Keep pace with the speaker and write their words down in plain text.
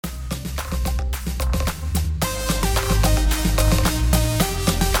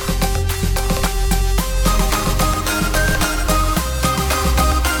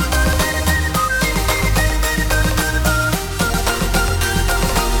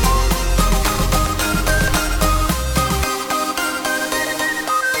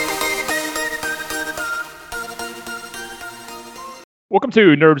Welcome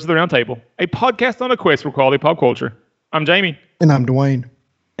to Nerds of the Round Table, a podcast on a quest for quality pop culture. I'm Jamie. And I'm Dwayne.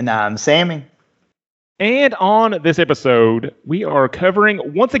 And I'm Sammy. And on this episode, we are covering,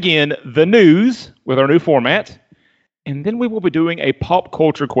 once again, the news with our new format. And then we will be doing a pop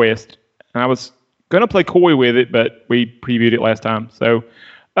culture quest. And I was going to play coy with it, but we previewed it last time. So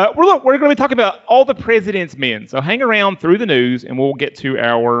we're going to be talking about all the president's men. So hang around through the news, and we'll get to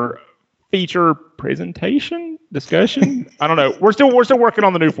our feature presentation discussion. I don't know. We're still working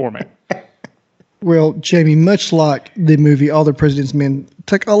on the new format. Well, Jamie, much like the movie All the President's Men,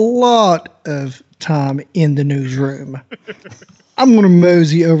 took a lot of time in the newsroom. I'm going to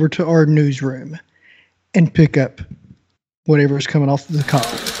mosey over to our newsroom and pick up whatever's coming off the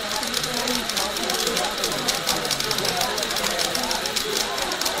copy.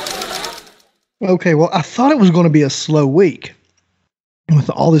 Okay, well, I thought it was going to be a slow week with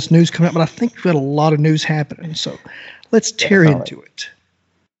all this news coming up, but I think we've got a lot of news happening. So let's tear into it.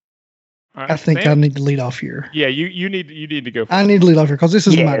 All right, I think Sam? I need to lead off here. Yeah, you need to go. I need to lead off here because this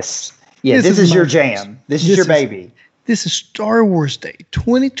is Yes. This is your jam. This is your baby. This is Star Wars Day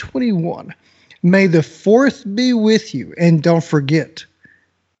 2021. May the 4th be with you. And don't forget,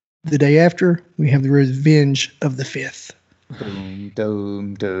 the day after, we have the Revenge of the 5th. Boom,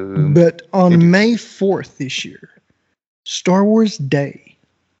 doom, doom. But on May 4th this year, Star Wars Day,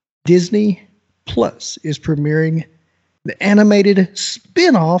 Disney Plus is premiering the animated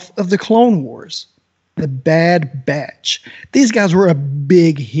spin-off of the Clone Wars, The Bad Batch. These guys were a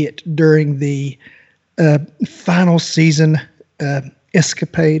big hit during the final season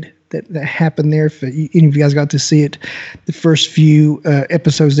escapade that happened there. If any of you guys got to see it, the first few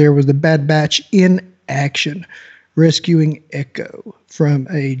episodes there was The Bad Batch in action, rescuing Echo from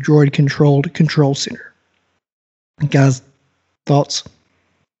a droid-controlled control center. Guys, thoughts?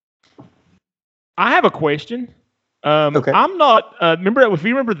 I have a question. Okay. I'm not. Remember, if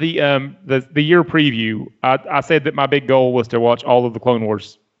you remember the year preview, I said that my big goal was to watch all of the Clone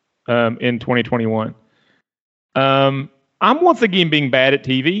Wars in 2021. I'm once again being bad at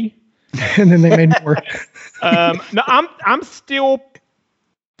TV. And then they made more. No, I'm still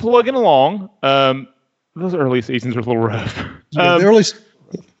plugging along. Those early seasons were a little rough. Yeah, the early.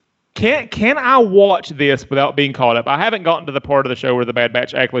 Can I watch this without being caught up? I haven't gotten to the part of the show where the Bad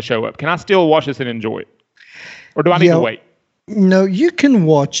Batch actually show up. Can I still watch this and enjoy it? Or do I need to wait? No, you can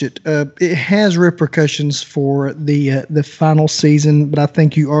watch it. It has repercussions for the final season, but I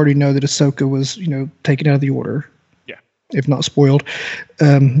think you already know that Ahsoka was, taken out of the order. Yeah. If not spoiled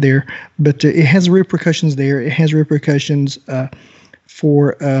there. But it has repercussions there. It has repercussions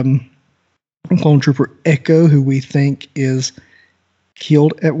for Clone Trooper Echo, who we think is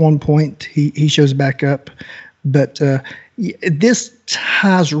killed at one point. He shows back up. But this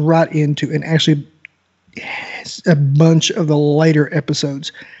ties right into, and actually a bunch of the later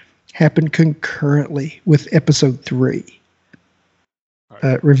episodes happen concurrently with episode 3,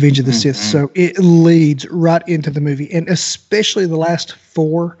 Revenge of the Sith. So it leads right into the movie, and especially the last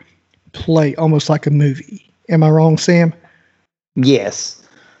 4 play almost like a movie. Am I wrong, Sam? Yes.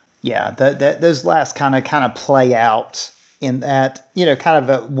 Yeah. Those last kind of play out in that, kind of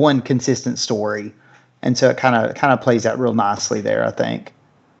a one consistent story. And so it kind of plays out real nicely there, I think.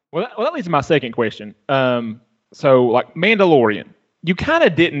 Well, that leads to my second question. So, like Mandalorian, you kind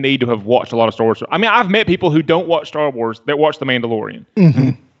of didn't need to have watched a lot of Star Wars. I mean, I've met people who don't watch Star Wars that watch The Mandalorian.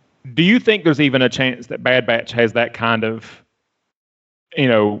 Mm-hmm. Do you think there's even a chance that Bad Batch has that kind of,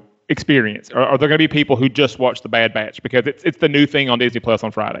 experience? Or are there going to be people who just watch The Bad Batch because it's the new thing on Disney Plus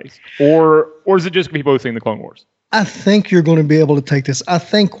on Fridays? Or is it just people who've seen the Clone Wars? I think you're going to be able to take this. I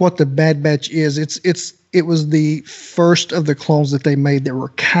think what the Bad Batch is, it was the first of the clones that they made that were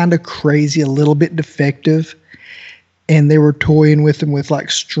kind of crazy, a little bit defective, and they were toying with them with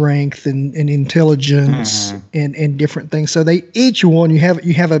like strength and intelligence and different things. So they each one you have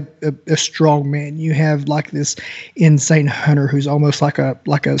a strong man, you have like this insane hunter who's almost like a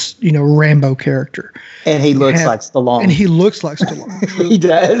Rambo character, and he looks like Stallone. He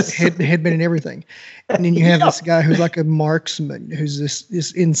does. Headband and everything. And then you have this guy who's like a marksman, who's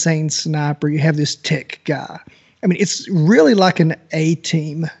this insane sniper. You have this tech guy. I mean, it's really like an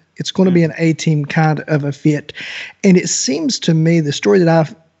A-team. It's going to be an A-team kind of a fit. And it seems to me, the story that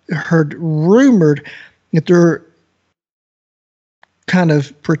I've heard rumored, that they're kind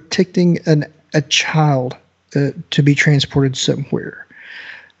of protecting a child to be transported somewhere.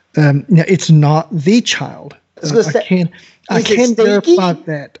 Now, it's not the child. I can verify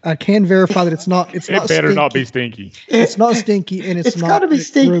that. I can verify that it's not. It's it not. Better stinky. not be stinky. It's not stinky, and it's not. Gotta be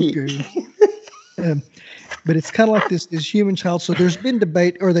stinky. But it's kind of like this human child. So there's been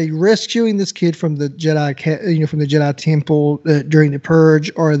debate: are they rescuing this kid from the from the Jedi Temple during the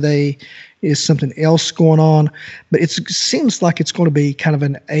Purge, or is something else going on? But it seems like it's going to be kind of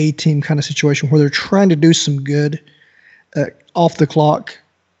an A-team kind of situation where they're trying to do some good off the clock.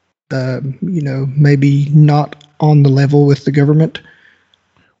 Maybe not on the level with the government.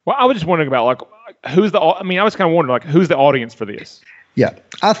 Well, I was just wondering about who's the. I mean, I was kind of wondering who's the audience for this. Yeah,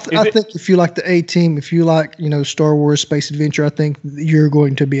 I think if you like the A-Team, if you like Star Wars space adventure, I think you're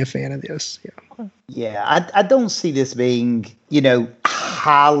going to be a fan of this. Yeah. Yeah, I don't see this being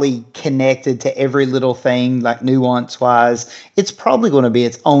highly connected to every little thing, like nuance wise. It's probably going to be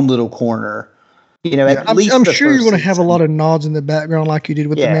its own little corner. At least I'm sure you're going to have a lot of nods in the background like you did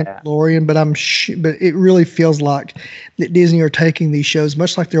with The Mandalorian, but it really feels like that Disney are taking these shows,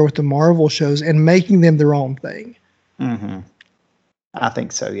 much like they're with the Marvel shows, and making them their own thing. Mm-hmm. I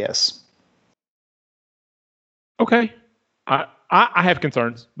think so, yes. Okay. I have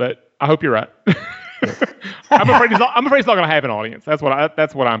concerns, but I hope you're right. I'm afraid it's not going to have an audience. That's what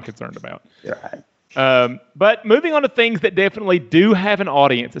I'm concerned about. You're right. But moving on to things that definitely do have an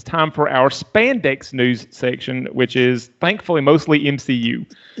audience, it's time for our spandex news section, which is thankfully mostly MCU.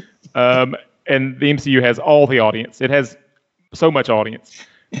 And the MCU has all the audience. It has so much audience.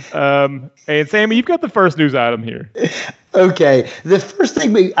 And Sammy, you've got the first news item here. Okay. The first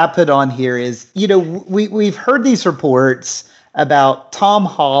thing I put on here is, we've heard these reports about Tom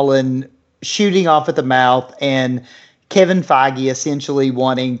Holland shooting off at the mouth and Kevin Feige essentially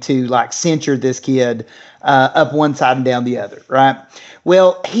wanting to censure this kid up one side and down the other, right?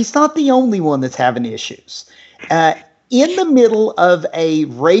 Well, he's not the only one that's having issues. In the middle of a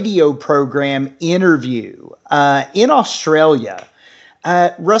radio program interview in Australia,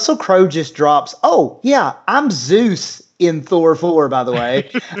 Russell Crowe just drops, "Oh, yeah, I'm Zeus in Thor 4, by the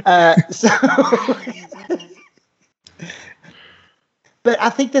way." But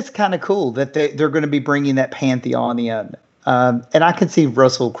I think that's kind of cool that they're going to be bringing that pantheon in. And I can see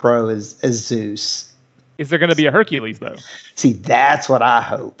Russell Crowe as Zeus. Is there going to be a Hercules, though? See, that's what I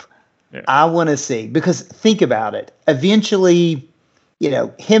hope. Yeah. I want to see. Because think about it. Eventually,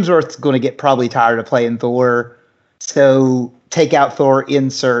 Hemsworth's going to get probably tired of playing Thor. So take out Thor,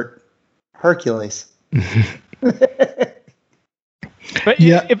 insert Hercules. But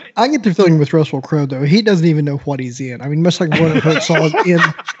yeah, I get the feeling with Russell Crowe though, he doesn't even know what he's in. I mean, much like Werner Herzog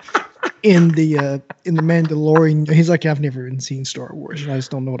in the Mandalorian, he's like, I've never even seen Star Wars, and I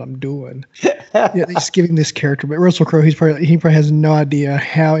just don't know what I'm doing. Yeah, they just give him this character, but Russell Crowe, he probably has no idea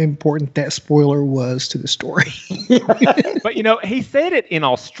how important that spoiler was to the story. But he said it in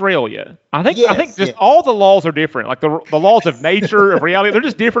Australia. I think just all the laws are different. Like the laws of nature, of reality, they're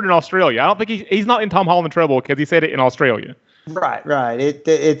just different in Australia. I don't think he's not in Tom Holland trouble because he said it in Australia. Right.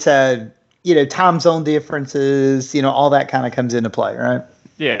 It's time zone differences, all that kind of comes into play, right?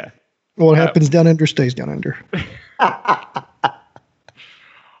 Yeah. What happens down under stays down under.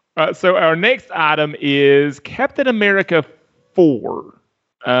 So our next item is Captain America 4.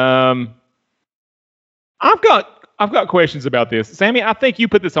 I've got questions about this. Sammy, I think you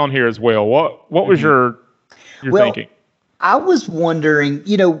put this on here as well. What was your thinking? I was wondering,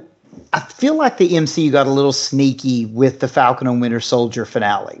 I feel like the MCU got a little sneaky with the Falcon and Winter Soldier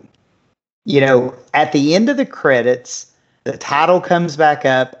finale. At the end of the credits, the title comes back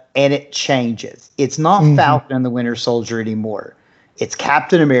up and it changes. It's not Falcon and the Winter Soldier anymore. It's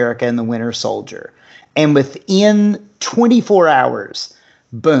Captain America and the Winter Soldier. And within 24 hours,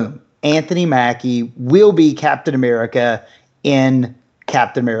 boom, Anthony Mackie will be Captain America in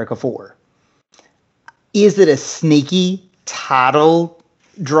Captain America 4. Is it a sneaky title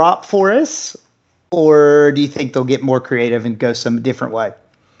drop for us, or do you think they'll get more creative and go some different way?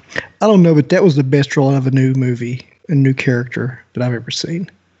 I don't know, but that was the best role of a new movie, a new character that I've ever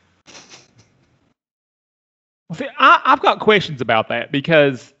seen. Well, see, I've got questions about that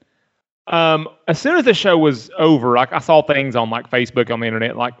because as soon as the show was over, I saw things on Facebook on the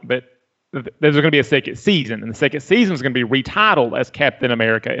internet that there's going to be a second season, and the second season is going to be retitled as Captain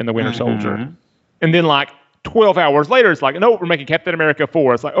America and the Winter Soldier, and then 12 hours later, it's no, we're making Captain America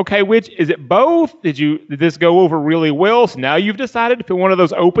 4. It's okay, which is it both? Did this go over really well? So now you've decided to put one of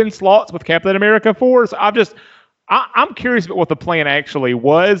those open slots with Captain America 4. So I'm curious about what the plan actually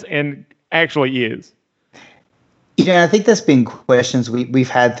was and actually is. I think that's been questions we've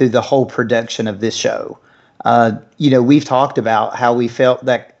had through the whole production of this show. We've talked about how we felt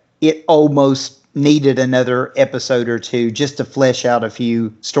that it almost needed another episode or two just to flesh out a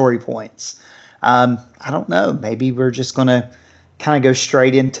few story points. I don't know. Maybe we're just going to kind of go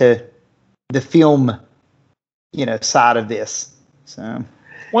straight into the film, side of this. So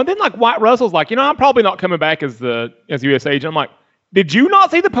Well, then like White Russell's like, I'm probably not coming back as U.S. agent. I'm like, did you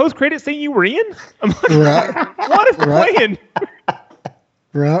not see the post-credit scene you were in? I'm like, Right. What is the plan?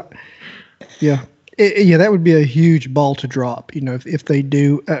 Right. Yeah. Yeah, that would be a huge ball to drop, if they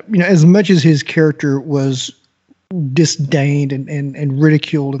do, as much as his character was disdained and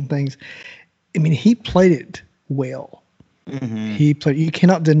ridiculed and things. I mean, he played it well. Mm-hmm. You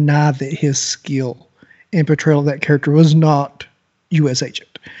cannot deny that his skill in portrayal of that character was not U.S.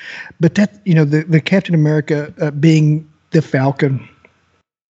 agent. But that, the Captain America being the Falcon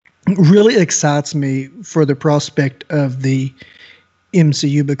really excites me for the prospect of the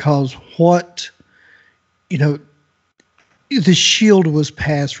MCU, because the shield was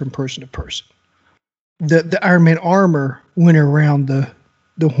passed from person to person. The Iron Man armor went around the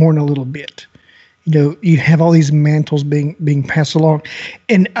horn a little bit. You have all these mantles being passed along,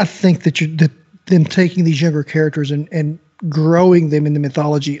 and I think that them taking these younger characters and growing them in the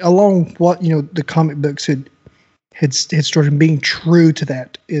mythology along what the comic books had started being true to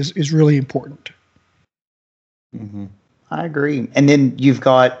that is really important. Mm-hmm. I agree. And then you've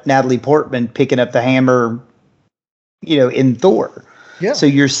got Natalie Portman picking up the hammer, in Thor. Yeah. So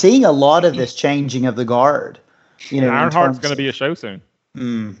you're seeing a lot of this changing of the guard. Ironheart's going to be a show soon.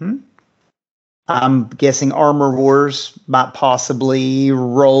 Mm-hmm. I'm guessing Armor Wars might possibly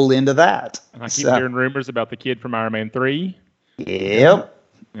roll into that. And I keep hearing rumors about the kid from Iron Man 3. Yep.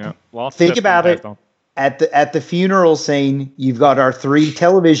 Yeah. Think about it. At the funeral scene, you've got our 3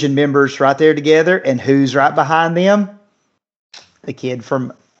 television members right there together, and who's right behind them? The kid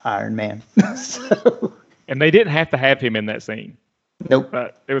from Iron Man. And they didn't have to have him in that scene. Nope.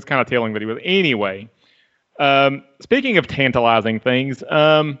 But it was kind of telling that he was. Anyway, speaking of tantalizing things,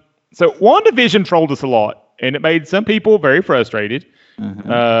 so WandaVision trolled us a lot, and it made some people very frustrated.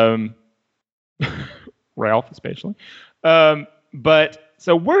 Mm-hmm. Ralph especially. But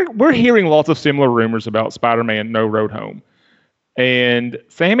so we're hearing lots of similar rumors about Spider-Man No Road Home. And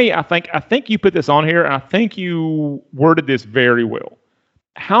Sammy, I think you put this on here, and I think you worded this very well.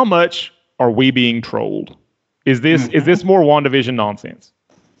 How much are we being trolled? Is this more WandaVision nonsense?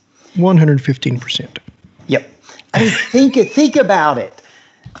 115%. Yep. I mean, think about it.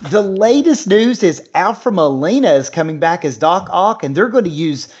 The latest news is Alfred Molina is coming back as Doc Ock, and they're going to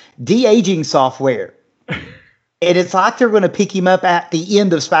use de-aging software. And it's like they're going to pick him up at the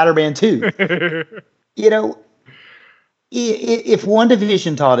end of Spider-Man 2. If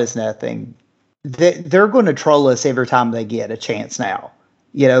WandaVision taught us nothing, they're going to troll us every time they get a chance now.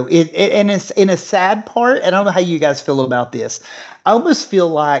 And it's in a sad part. I don't know how you guys feel about this. I almost feel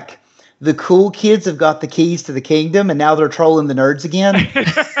like the cool kids have got the keys to the kingdom, and now they're trolling the nerds again.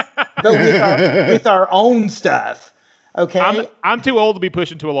 But with our own stuff. Okay. I'm too old to be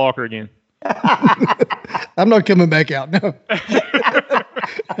pushed into a locker again. I'm not coming back out. No.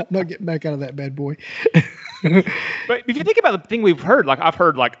 I'm not getting back out of that bad boy. But if you think about the thing we've heard, like I've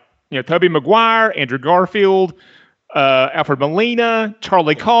heard Tobey Maguire, Andrew Garfield, Alfred Molina,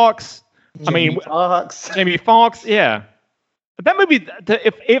 Charlie Cox. Jamie Foxx. Yeah. That movie,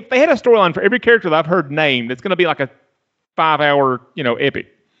 if they had a storyline for every character that I've heard named, it's going to be like a 5-hour, epic.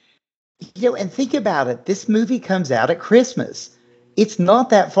 And think about it. This movie comes out at Christmas. It's not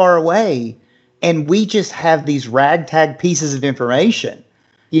that far away, and we just have these ragtag pieces of information.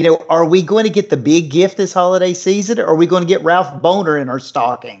 Are we going to get the big gift this holiday season, or are we going to get Ralph Boner in our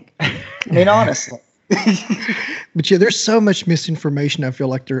stocking? I mean, honestly. But yeah, there's so much misinformation I feel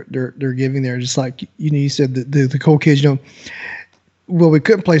like they're giving there. Just like you said, the cool kids, well, we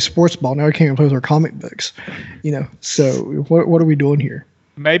couldn't play sports ball. Now we can't even play with our comic books. So what are we doing here?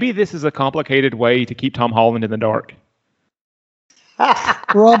 Maybe this is a complicated way to keep Tom Holland in the dark.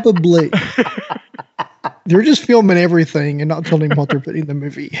 Probably. They're just filming everything and not telling him what they're putting in the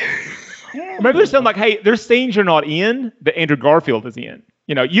movie. Maybe they're saying like, hey, there's scenes you're not in that Andrew Garfield is in.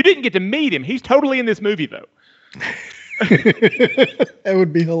 You didn't get to meet him. He's totally in this movie, though. That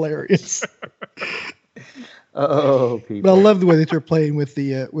would be hilarious. Oh, people! But I love the way that they're playing with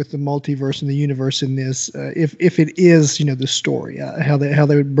the multiverse and the universe in this. If it is, the story, how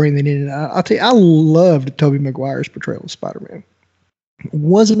they would bring that in. And I'll tell you, I loved Tobey Maguire's portrayal of Spider-Man.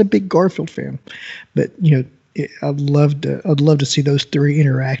 Wasn't a big Garfield fan, but I'd love to see those 3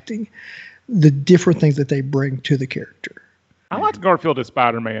 interacting, the different things that they bring to the character. I liked Garfield as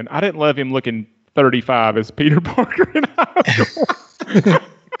Spider-Man. I didn't love him looking 35 as Peter Parker.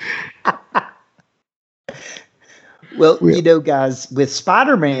 Well, guys, with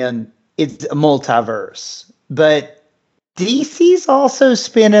Spider-Man, it's a multiverse, but DC's also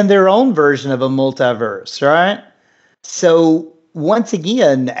spinning their own version of a multiverse, right? So once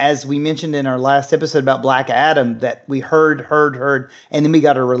again, as we mentioned in our last episode about Black Adam, that we heard, and then we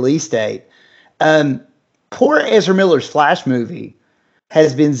got a release date. Poor Ezra Miller's Flash movie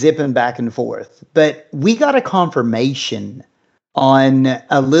has been zipping back and forth, but we got a confirmation on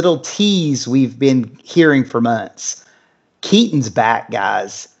a little tease we've been hearing for months. Keaton's back,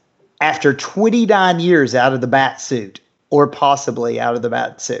 guys, after 29 years out of the bat suit, or possibly out of the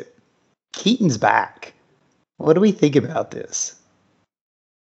bat suit. Keaton's back. What do we think about this?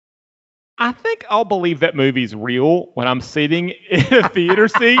 I think I'll believe that movie's real when I'm sitting in a theater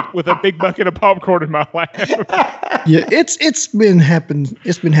seat with a big bucket of popcorn in my lap. Yeah, it's been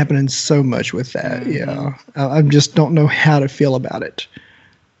happening so much with that. Yeah, I just don't know how to feel about it.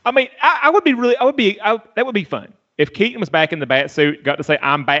 I mean, that would be fun. If Keaton was back in the bat suit, got to say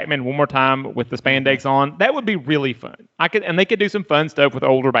 "I'm Batman" one more time with the spandex on, that would be really fun. They could do some fun stuff with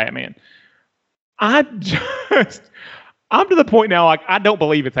older Batman. I'm to the point now, like, I don't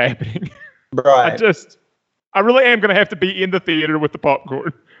believe it's happening. Right. I really am going to have to be in the theater with the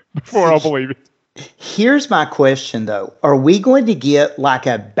popcorn before I'll believe it. Here's my question, though. Are we going to get like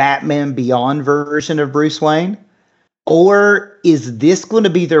a Batman Beyond version of Bruce Wayne? Or is this going to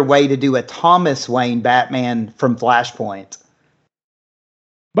be their way to do a Thomas Wayne Batman from Flashpoint?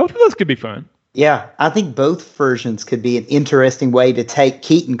 Both of those could be fun. Yeah, I think both versions could be an interesting way to take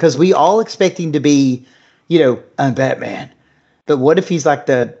Keaton, because we all expect him to be, I'm Batman. But what if he's like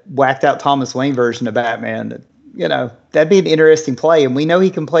the whacked out Thomas Wayne version of Batman? That'd be an interesting play, and we know he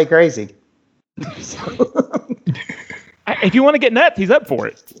can play crazy. If you want to get nuts, he's up for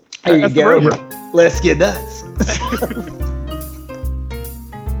it. There you go. Let's get nuts.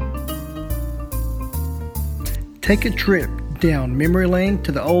 Take a trip down memory lane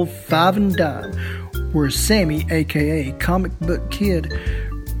to the old Five and Dime, where Sammy, aka Comic Book Kid,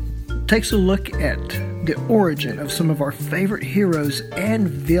 takes a look at the origin of some of our favorite heroes and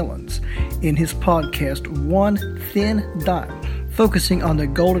villains in his podcast One Thin Dime, focusing on the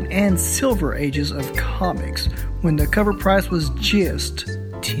golden and silver ages of comics when the cover price was just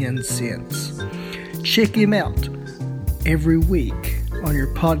 10 cents. Check him out every week on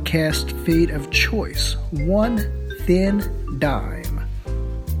your podcast feed of choice. One Thin Dime.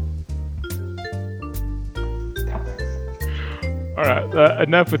 All right,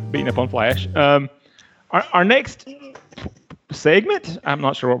 enough with beating up on Flash. Our next segment, I'm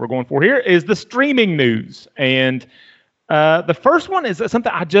not sure what we're going for here, is the streaming news. And the first one is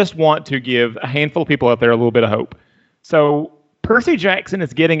something I just want to give a handful of people out there a little bit of hope. So Percy Jackson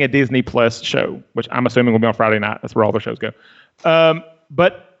is getting a Disney Plus show, which I'm assuming will be on Friday night. That's where all their shows go.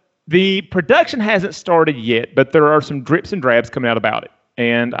 But the production hasn't started yet, but there are some drips and drabs coming out about it.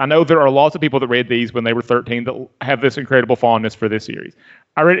 And I know there are lots of people that read these when they were 13 that have this incredible fondness for this series.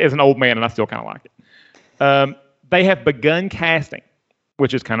 I read it as an old man, and I still kind of like it. They have begun casting,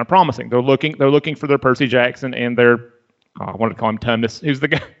 which is kind of promising. They're looking for their Percy Jackson and their I wanted to call him Tumnus.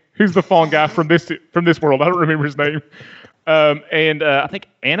 Who's the fawn guy from this world? I don't remember his name. And I think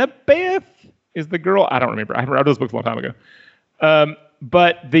Annabeth is the girl. I don't remember. I read those books a long time ago.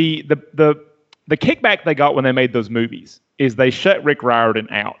 But the kickback they got when they made those movies is they shut Rick Riordan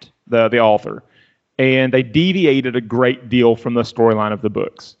out, the author, and they deviated a great deal from the storyline of the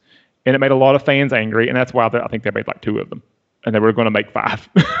books. And it made a lot of fans angry, and that's why I think they made like 2 of them. And they were going to make 5.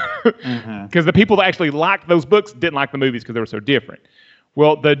 Because the people that actually liked those books didn't like the movies because they were so different.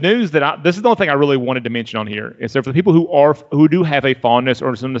 Well, the news this is the only thing I really wanted to mention on here. Is so for the people who do have a fondness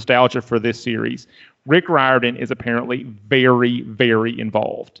or some nostalgia for this series, Rick Riordan is apparently very, very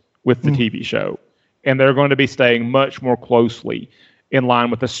involved with the TV show. And they're going to be staying much more closely in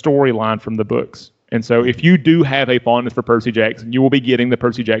line with the storyline from the books. And so if you do have a fondness for Percy Jackson, you will be getting the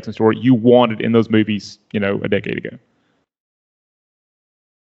Percy Jackson story you wanted in those movies, a decade ago.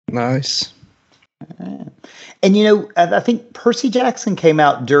 Nice. And, I think Percy Jackson came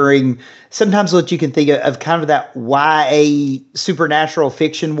out during sometimes what you can think of kind of that YA supernatural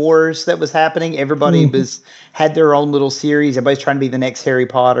fiction wars that was happening. Everybody had their own little series. Everybody's trying to be the next Harry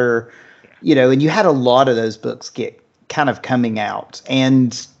Potter, and you had a lot of those books get kind of coming out.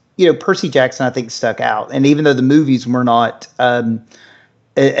 And, Percy Jackson, I think, stuck out. And even though the movies were not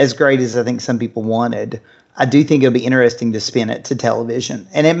as great as I think some people wanted, I do think it'll be interesting to spin it to television,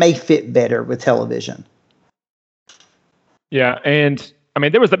 and it may fit better with television. Yeah, and I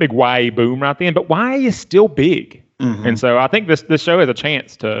mean, there was that big YA boom right then, but YA is still big, and so I think this show has a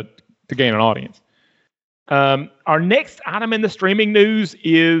chance to gain an audience. Our next item in the streaming news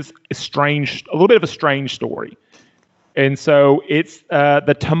is a little bit of a strange story, and so it's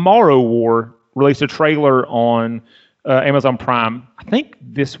the Tomorrow War released a trailer on Amazon Prime, I think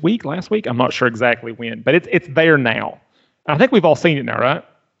last week, I'm not sure exactly when, but it's there now. I think we've all seen it now, right?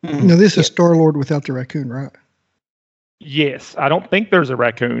 No, this is Star-Lord without the raccoon, right? Yes. I don't think there's a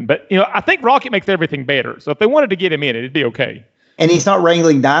raccoon, but I think Rocket makes everything better. So if they wanted to get him in, it'd be okay. And he's not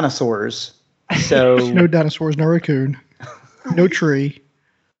wrangling dinosaurs. So No dinosaurs, no raccoon, no tree.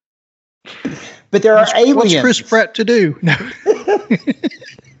 But there are aliens. What's Chris Pratt to do? No.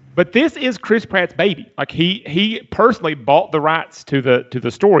 But this is Chris Pratt's baby. Like he personally bought the rights to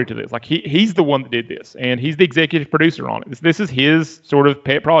the story to this. Like he's the one that did this, and he's the executive producer on it. This is his sort of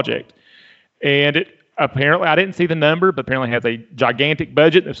pet project, and it apparently, I didn't see the number, but apparently has a gigantic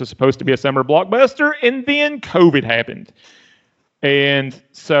budget. This was supposed to be a summer blockbuster, and then COVID happened, and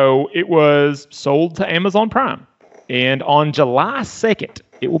so it was sold to Amazon Prime, and on July 2nd,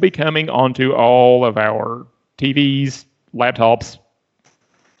 it will be coming onto all of our TVs, laptops,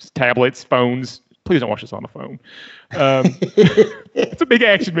 tablets, phones. Please don't watch this on a phone. It's a big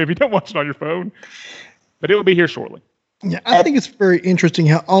action movie. Don't watch it on your phone. But it will be here shortly. Yeah, I think it's very interesting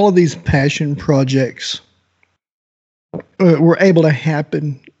how all of these passion projects were able to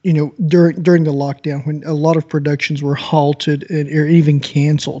happen, during the lockdown when a lot of productions were halted or even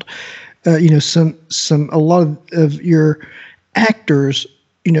canceled. A lot of your actors,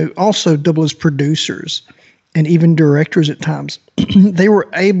 also double as producers and even directors at times. They were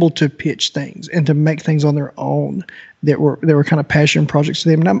able to pitch things and to make things on their own that were kind of passion projects to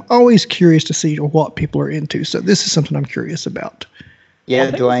them. And I'm always curious to see what people are into. So this is something I'm curious about.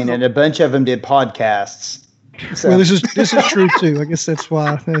 Yeah, Dwayne, and a bunch of them did podcasts. So. Well, this is true too. I guess that's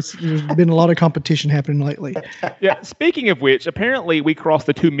why there's been a lot of competition happening lately. Yeah. Speaking of which, apparently we crossed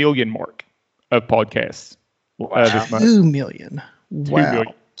the 2 million mark of podcasts. This month. 2 million. Wow. 2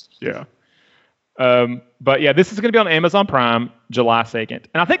 million. Yeah. But yeah, this is going to be on Amazon Prime July 2nd.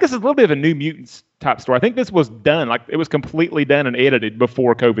 And I think this is a little bit of a New Mutants type story. I think this was done, like it was completely done and edited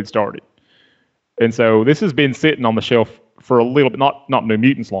before COVID started. And so this has been sitting on the shelf for a little bit, not New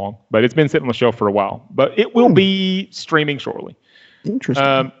Mutants long, but it's been sitting on the shelf for a while. But it will be streaming shortly.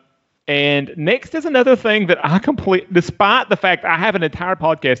 Interesting. And next is another thing that despite the fact I have an entire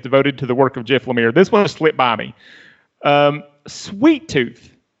podcast devoted to the work of Jeff Lemire, this one slipped by me. Sweet Tooth.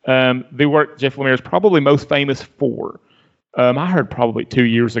 The work Jeff Lemire is probably most famous for. I heard probably 2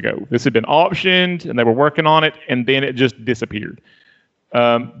 years ago. This had been optioned, and they were working on it, and then it just disappeared.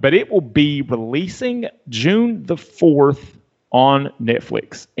 But it will be releasing June the 4th on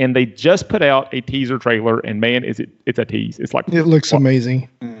Netflix, and they just put out a teaser trailer, and man, it's a tease. It's like it looks amazing.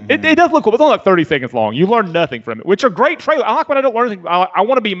 It does look cool. It's only like 30 seconds long. You learn nothing from it, which are great trailers. I like when I don't learn anything. I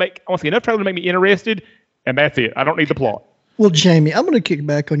want to see enough trailer to make me interested, and that's it. I don't need the plot. Well, Jamie, I'm going to kick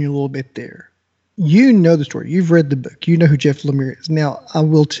back on you a little bit there. You know the story. You've read the book. You know who Jeff Lemire is. Now, I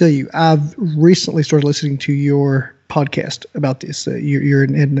will tell you, I've recently started listening to your podcast about this. You're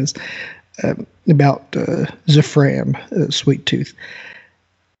in Edna's about Zafram, Sweet Tooth.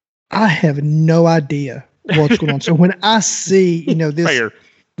 I have no idea what's going on. So when I see,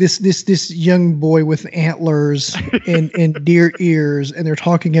 this young boy with antlers and deer ears, and they're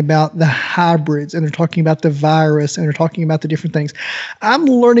talking about the hybrids, and they're talking about the virus, and they're talking about the different things, I'm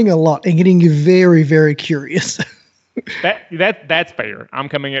learning a lot and getting very, very curious. That's fair. I'm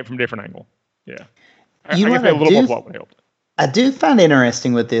coming at it from a different angle. Yeah. I guess a little more plot would help. I do find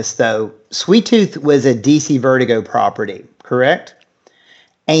interesting with this, though. Sweet Tooth was a DC Vertigo property, correct?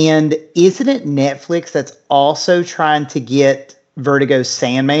 And isn't it Netflix that's also trying to get Vertigo's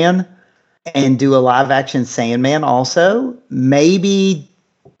Sandman and do a live action Sandman also? Maybe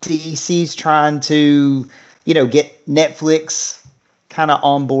DC's trying to, get Netflix kind of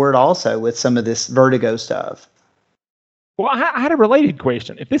on board also with some of this Vertigo stuff. Well, I had a related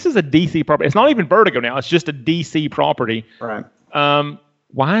question. If this is a DC property, it's not even Vertigo now, it's just a DC property. Right.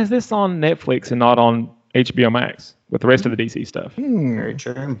 Why is this on Netflix and not on HBO Max with the rest of the DC stuff? Very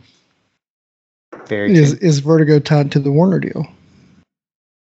true. Very true. Is Vertigo tied to the Warner deal?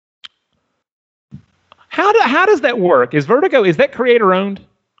 How does that work? Is that creator owned?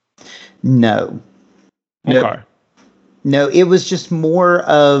 No. Okay. No, it was just more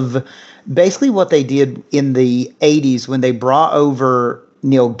of basically what they did in the 80s when they brought over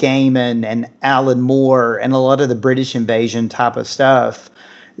Neil Gaiman and Alan Moore and a lot of the British invasion type of stuff.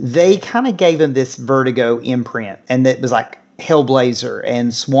 They kind of gave them this Vertigo imprint, and it was like Hellblazer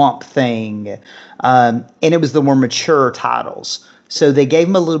and Swamp Thing, and it was the more mature titles. So they gave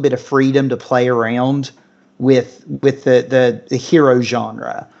them a little bit of freedom to play around with the hero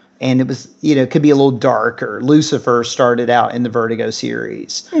genre. And it was, it could be a little darker. Lucifer started out in the Vertigo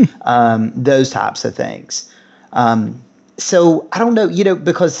series, those types of things. So I don't know,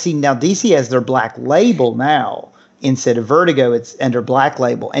 because see, now DC has their Black Label now. Instead of Vertigo, it's under Black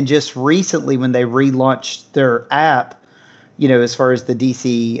Label. And just recently when they relaunched their app, as far as the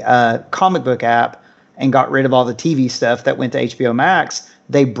DC comic book app and got rid of all the TV stuff that went to HBO Max,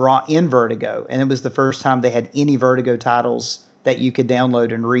 they brought in Vertigo. And it was the first time they had any Vertigo titles that you could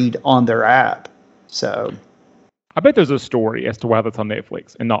download and read on their app. So I bet there's a story as to why that's on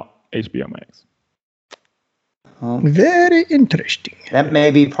Netflix and not HBO Max. Very interesting. That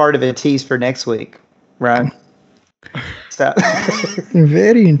may be part of a tease for next week, right? So.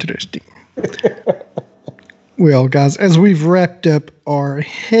 Very interesting. Well, guys, as we've wrapped up our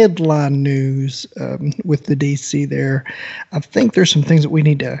headline news with the DC there, I think there's some things that we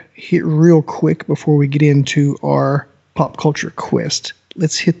need to hit real quick before we get into our pop culture quest.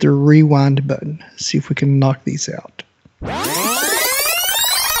 Let's hit the rewind button, see if we can knock these out.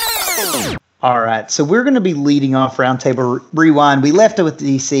 All right, so we're going to be leading off Roundtable Rewind. We left it with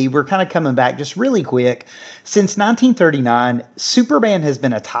DC. We're kind of coming back just really quick. Since 1939, Superman has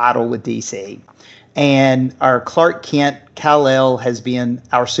been a title with DC. And our Clark Kent, Kal-El, has been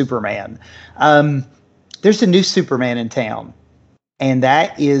our Superman. There's a new Superman in town, and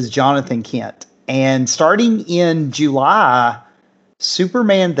that is Jonathan Kent. And starting in July,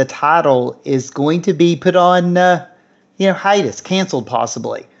 Superman, the title, is going to be put on, hiatus, canceled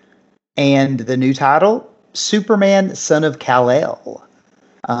possibly. And the new title, Superman, Son of Kal-El.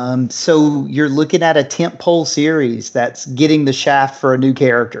 So you're looking at a tentpole series that's getting the shaft for a new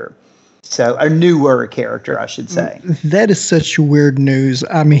character. So a newer character, I should say. That is such weird news.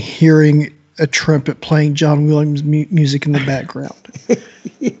 I'm hearing a trumpet playing John Williams music in the background.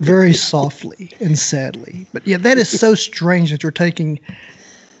 Very softly and sadly. But yeah, that is so strange that you're taking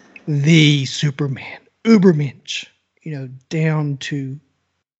the Superman, Ubermensch, down to,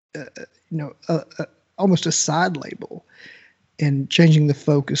 almost a side label and changing the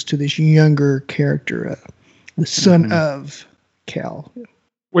focus to this younger character, the son of Kal.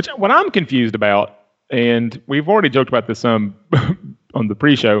 Which, what I'm confused about, and we've already joked about this some on the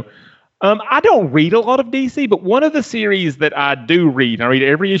pre-show, I don't read a lot of DC, but one of the series that I do read, and I read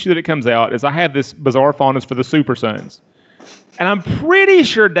every issue that it comes out, is I have this bizarre fondness for the Super Sons. And I'm pretty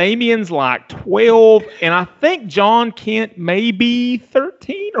sure Damian's like 12, and I think John Kent may be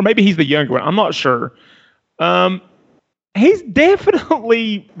 13, or maybe he's the younger one. I'm not sure. He's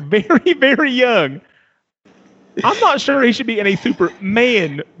definitely very, very young. I'm not sure he should be in a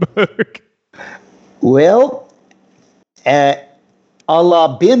Superman book. Well, a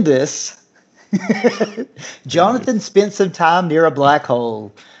la Bendis, Jonathan spent some time near a black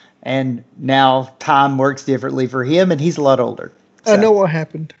hole, and now time works differently for him, and he's a lot older. So. I know what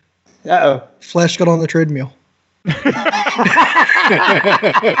happened. Uh-oh. Flash got on the treadmill.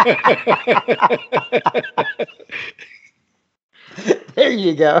 There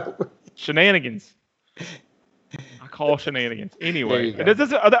you go. Shenanigans. I call shenanigans. Anyway,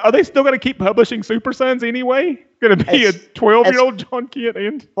 are they still going to keep publishing Super Sons anyway? Going to be a 12-year-old John Kent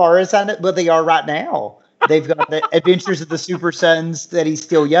and? As far as I know, but they are right now. They've got the Adventures of the Super Sons that he's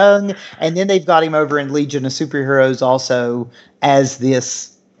still young, and then they've got him over in Legion of Superheroes also as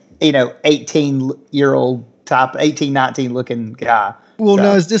this, 18-year-old type, 18, 19 looking guy. Well,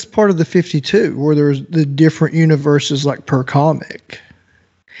 now is this part of the 52 where there's the different universes like per comic?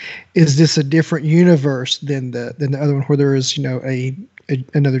 Is this a different universe than the other one where there is,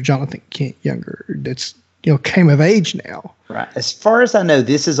 another Jonathan Kent younger that's, came of age now? Right. As far as I know,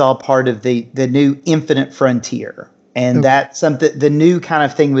 this is all part of the new Infinite Frontier. And that's something, the new kind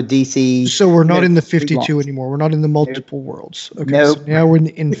of thing with DC. So we're not in the 52 anymore. We're not in the multiple worlds. Okay. Nope. So now we're in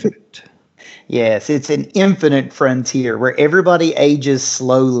the Infinite. Yes, it's an infinite frontier where everybody ages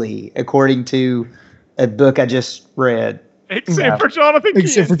slowly, according to a book I just read. Except for Jonathan Kent.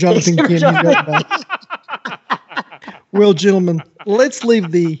 Except for Jonathan Kent. Well, gentlemen, let's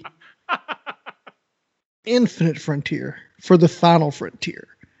leave the infinite frontier for the final frontier.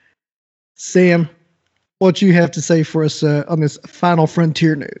 Sam, what you have to say for us on this final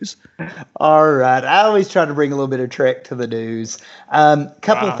frontier news? All right. I always try to bring a little bit of Trek to the news.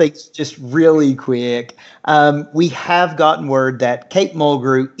 Couple of things just really quick. We have gotten word that Kate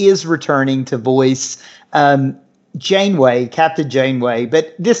Mulgrew is returning to voice Janeway, Captain Janeway,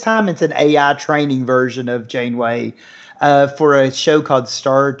 but this time it's an AI training version of Janeway for a show called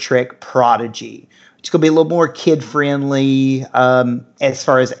Star Trek Prodigy. It's going to be a little more kid-friendly as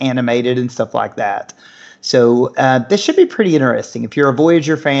far as animated and stuff like that. So this should be pretty interesting. If you're a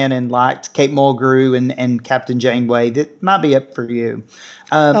Voyager fan and liked Kate Mulgrew and Captain Janeway, that might be up for you.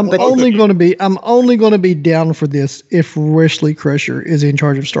 I'm only going to be down for this if Wesley Crusher is in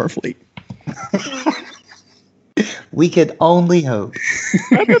charge of Starfleet. We could only hope.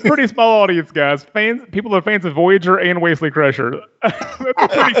 That's a pretty small audience, guys. People are fans of Voyager and Wesley Crusher. That's a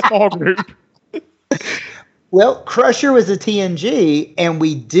pretty small group. Well, Crusher was a TNG, and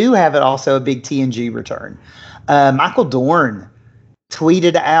we do have it also a big TNG return. Michael Dorn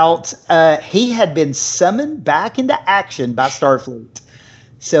tweeted out he had been summoned back into action by Starfleet.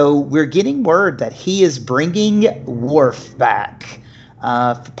 So we're getting word that he is bringing Worf back,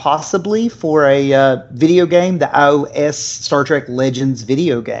 possibly for a video game, the iOS Star Trek Legends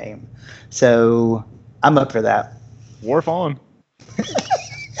video game. So I'm up for that. Worf on.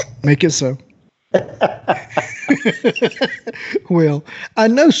 Make it so. Well, I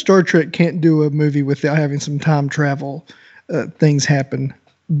know Star Trek can't do a movie without having some time travel things happen,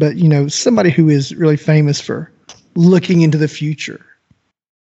 but somebody who is really famous for looking into the future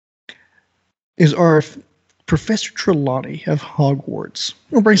is our Professor Trelawney of Hogwarts.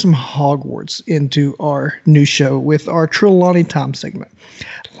 We'll bring some Hogwarts into our new show with our Trelawney Time segment.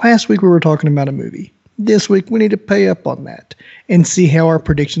 Last week we were talking about a movie. This week we need to pay up on that and see how our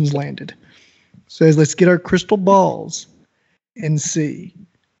predictions landed. So let's get our crystal balls and see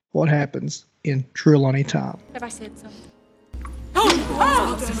what happens in Trelawney Time. Have I said something?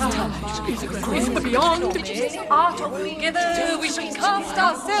 Beyond art together, we shall cast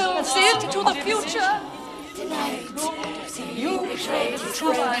ourselves into the future. Tonight, you betrayed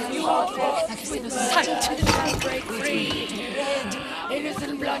true and you are with the sight. Break free.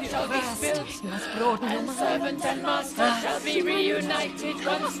 Innocent blood shall be spilled, and servant and master shall be reunited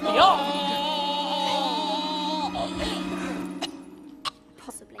once more.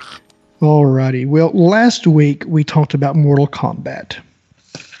 Possibly. Alrighty. Well, last week we talked about Mortal Kombat.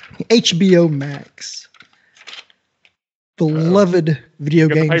 HBO Max. Beloved video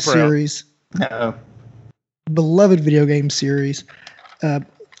game series. Uh-oh. Beloved video game series.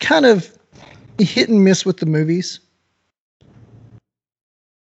 Kind of hit and miss with the movies.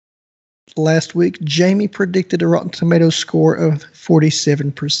 Last week, Jamie predicted a Rotten Tomatoes score of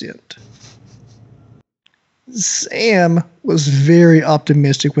 47%. Sam was very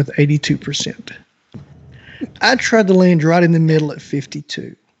optimistic with 82%. I tried to land right in the middle at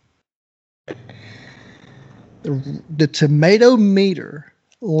 52. The tomato meter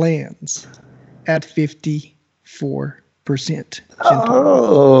lands at 54%.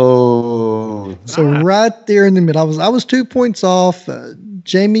 Oh. So right there in the middle. I was 2 points off.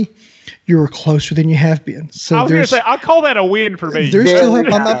 Jamie, you were closer than you have been. So I was going to say, I'll call that a win for me. There's still hope.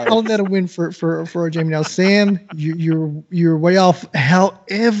 I'm not calling that a win for Jamie. Now, Sam, you're way off.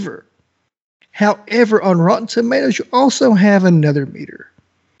 However, on Rotten Tomatoes, you also have another meter.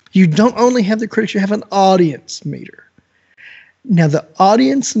 You don't only have the critics, you have an audience meter. Now, the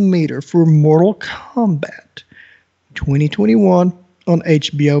audience meter for Mortal Kombat 2021 on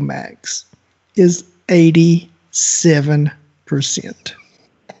HBO Max is 87%.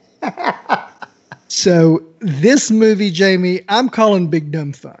 So this movie, Jamie, I'm calling big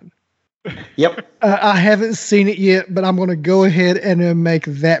dumb fun. Yep. I haven't seen it yet, but I'm going to go ahead and make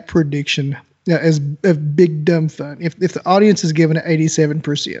that prediction as big dumb fun. If the audience is giving it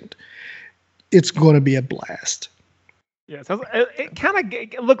 87%, it's going to be a blast. Yeah, so it kind of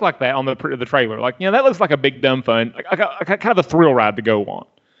looked like that on the trailer. Like, that looks like a big dumb fun, like kind of a thrill ride to go on.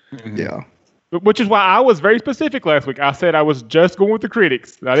 Mm-hmm. Yeah. Which is why I was very specific last week. I said I was just going with the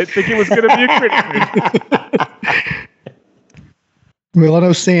critics. I didn't think it was going to be a critic movie. Well, I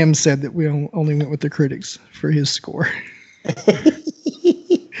know Sam said that we only went with the critics for his score.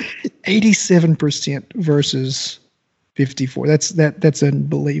 87% versus 54. That's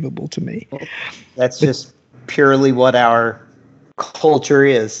unbelievable to me. That's just purely what our culture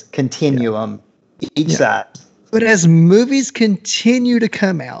is. Continuum. Each side. But as movies continue to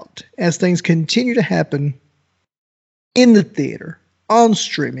come out, as things continue to happen in the theater, on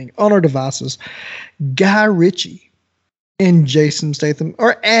streaming, on our devices, Guy Ritchie and Jason Statham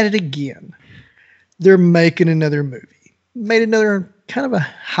are at it again. They're making another movie. Made another kind of a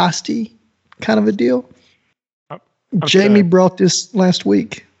heisty kind of a deal. Jamie brought this last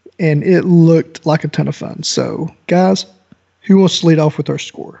week, and it looked like a ton of fun. So, guys, who wants to lead off with our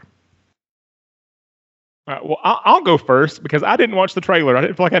score? Well, I'll go first because I didn't watch the trailer. I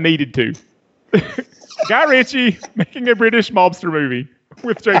didn't feel like I needed to. Guy Ritchie making a British mobster movie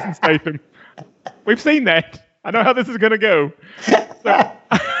with Jason Statham. We've seen that. I know how this is going to go. So,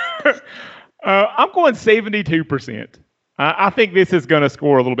 I'm going 72%. I think this is going to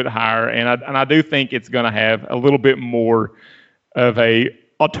score a little bit higher, and I do think it's going to have a little bit more of a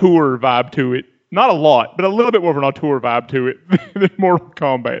auteur vibe to it. Not a lot, but a little bit more of an auteur vibe to it than Mortal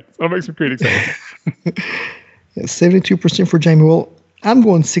Kombat. So I'll make some critics happy. Yeah, 72% for Jamie. Well, I'm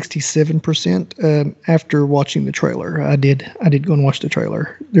going 67% after watching the trailer. I did go and watch the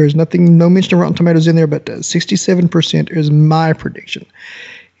trailer. There's no mention of Rotten Tomatoes in there, but 67% is my prediction.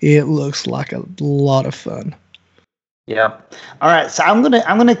 It looks like a lot of fun. Yeah. All right. So I'm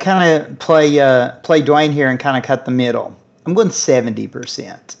gonna kind of play Dwayne here and kind of cut the middle. I'm going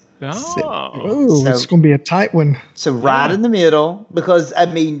 70%. Oh, It's going to be a tight one. So right in the middle, because I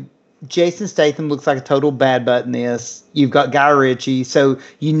mean, Jason Statham looks like a total bad butt in this. You've got Guy Ritchie, so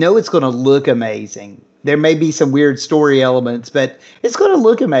you know it's going to look amazing. There may be some weird story elements, but it's going to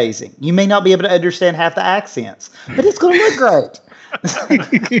look amazing. You may not be able to understand half the accents, but it's going to look great.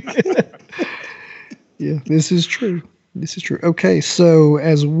 Yeah, this is true. Okay, so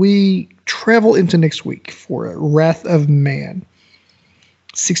as we travel into next week for Wrath of Man,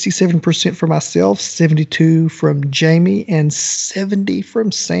 67% for myself, 72 from Jamie, and 70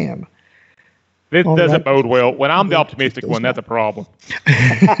 from Sam. This doesn't bode well. When I'm the optimistic one, that's a problem.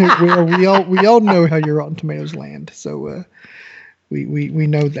 Well, we all know how your Rotten Tomatoes land, so we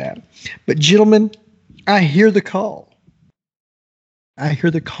know that. But gentlemen, I hear the call. I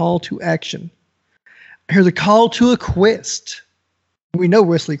hear the call to action. I hear the call to a quest. We know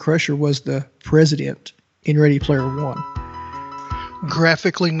Wesley Crusher was the president in Ready Player One.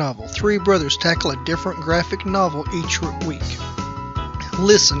 Graphically novel. Three brothers tackle a different graphic novel each week.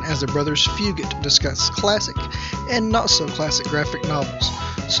 Listen as the brothers Fugit discuss classic and not so classic graphic novels.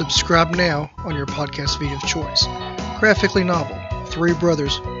 Subscribe now on your podcast feed of choice. Graphically novel. Three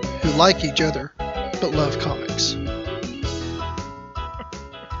brothers who like each other but love comics.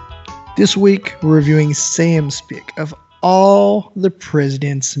 This week we're reviewing Sam's pick of All the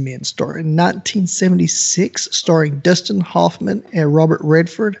President's Men, starring in 1976, starring Dustin Hoffman and Robert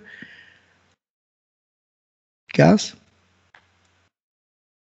Redford. Guys?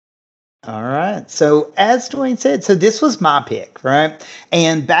 All right. So as Dwayne said, so this was my pick, right?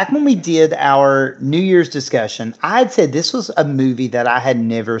 And back when we did our New Year's discussion, I had said this was a movie that I had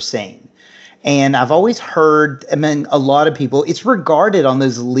never seen. And I've always heard among a lot of people, it's regarded on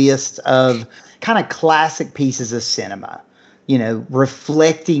those lists of kind of classic pieces of cinema, you know,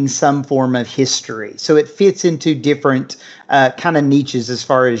 reflecting some form of history. So it fits into different kind of niches as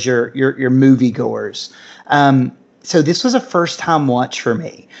far as your moviegoers. So this was a first time watch for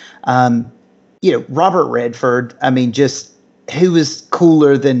me. You know, Robert Redford, I mean, just who was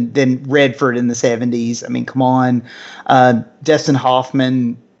cooler than Redford in the 70s? I mean, come on. Dustin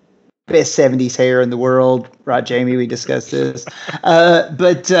Hoffman, best 70s hair in the world, right, Jamie? We discussed this.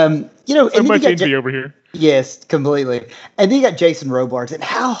 But you know, so much envy over here. Yes, completely. And then you got Jason Robards and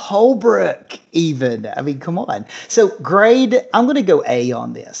Hal Holbrook even. I mean, come on. So grade, I'm going to go A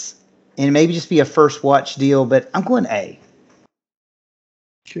on this. And maybe just be a first watch deal, but I'm going A.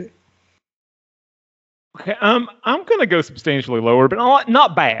 Okay. Okay, I'm gonna go substantially lower, but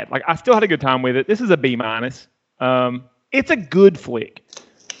not bad. Like I still had a good time with it. This is a B-. It's a good flick.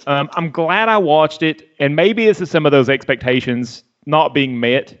 I'm glad I watched it, and maybe this is some of those expectations not being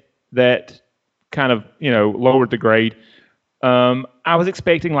met that kind of lowered the grade. I was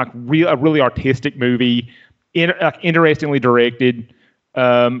expecting like a really artistic movie, interestingly directed.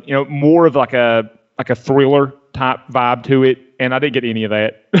 More of like a thriller type vibe to it, and I didn't get any of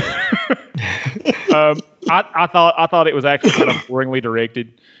that. I thought it was actually kind of boringly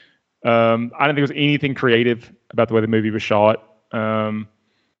directed. I didn't think there was anything creative about the way the movie was shot.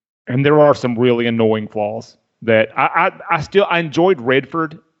 And there are some really annoying flaws that I enjoyed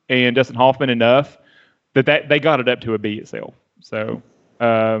Redford and Dustin Hoffman enough that they got it up to a B itself. So,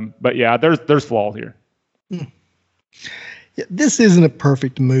 but yeah, there's flaws here. Yeah, this isn't a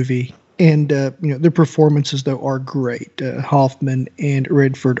perfect movie, and their performances though are great. Hoffman and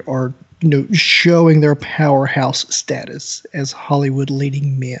Redford are showing their powerhouse status as Hollywood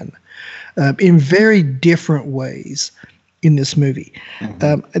leading men in very different ways in this movie.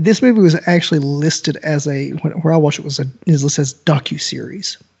 Mm-hmm. This movie was actually listed as where I watched it is listed as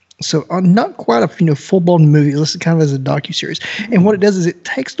docuseries. So not quite a full-blown movie, listed kind of as a docuseries. Mm-hmm. And what it does is it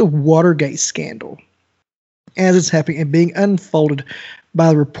takes the Watergate scandal as it's happening and being unfolded by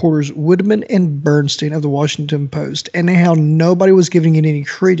the reporters Woodman and Bernstein of the Washington Post, and how nobody was giving it any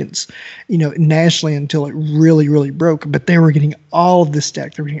credence, nationally until it really, really broke. But they were getting all of this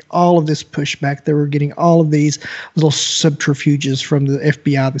stack. They were getting all of this pushback. They were getting all of these little subterfuges from the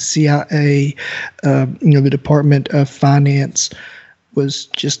FBI, the CIA, the Department of Finance was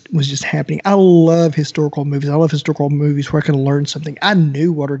just happening. I love historical movies. I love historical movies where I can learn something. I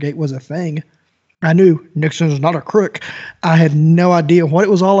knew Watergate was a thing. I knew Nixon was not a crook. I had no idea what it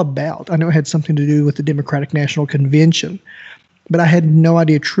was all about. I know it had something to do with the Democratic National Convention, but I had no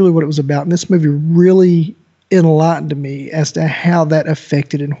idea truly what it was about. And this movie really enlightened me as to how that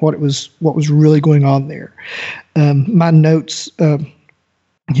affected and what was really going on there. My notes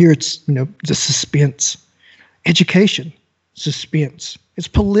here, it's the suspense, education, suspense. It's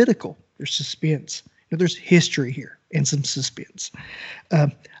political. There's suspense. There's history here. and some suspense.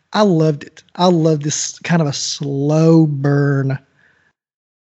 I loved it. I love this kind of a slow burn,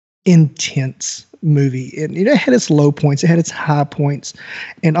 intense movie. And it had its low points, it had its high points,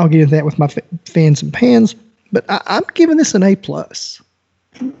 and I'll get into that with my fans and pans. But I'm giving this an A+. All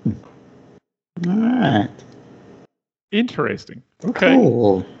right. Interesting. Okay.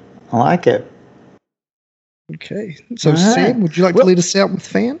 Cool. I like it. Okay. So, All right. Sam, would you like to lead us out with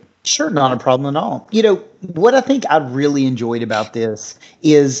fan? Sure, not a problem at all. What I think I really enjoyed about this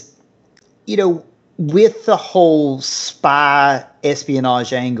is, with the whole spy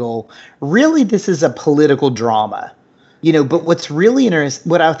espionage angle, really this is a political drama. But what's really interesting,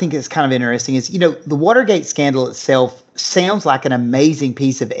 what I think is kind of interesting is, the Watergate scandal itself sounds like an amazing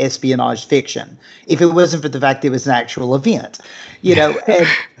piece of espionage fiction if it wasn't for the fact that it was an actual event,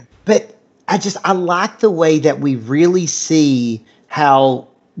 but I like the way that we really see how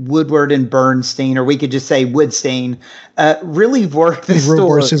Woodward and Bernstein, or we could just say Woodstein, really worked the story.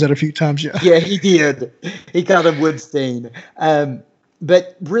 Robards says that a few times, yeah. Yeah, he did. He called him Woodstein.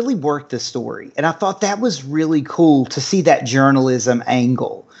 But really worked the story. And I thought that was really cool to see that journalism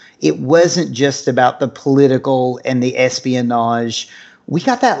angle. It wasn't just about the political and the espionage. We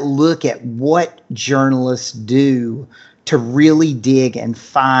got that look at what journalists do to really dig and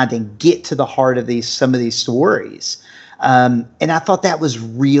find and get to the heart of some of these stories. And I thought that was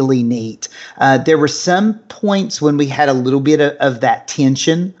really neat. There were some points when we had a little bit of that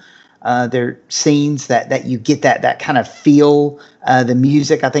tension. There are scenes that you get that kind of feel. The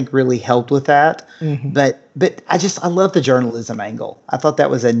music, I think, really helped with that. Mm-hmm. But I love the journalism angle. I thought that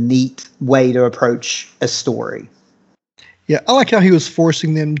was a neat way to approach a story. Yeah, I like how he was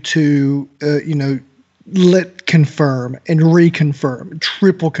forcing them to, confirm and reconfirm,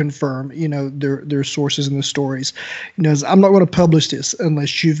 triple confirm, their sources in the stories. I'm not going to publish this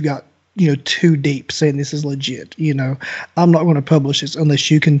unless you've got, too deep saying this is legit. I'm not going to publish this unless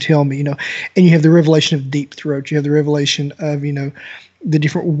you can tell me, and you have the revelation of Deep Throat. You have the revelation of, the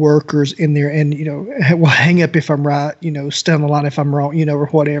different workers in there, and, well, hang up if I'm right, stay on the line if I'm wrong, or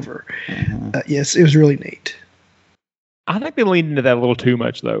whatever. Mm-hmm. Yes, it was really neat. I think they leaned into that a little too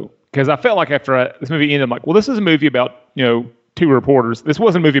much, though, because I felt like after this movie ended, I'm like, well, this is a movie about, two reporters. This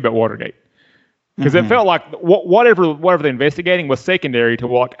wasn't a movie about Watergate. Because it felt like whatever they're investigating was secondary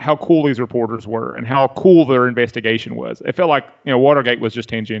to how cool these reporters were and how cool their investigation was. It felt like Watergate was just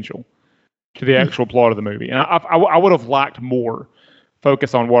tangential to the actual plot of the movie, and I would have liked more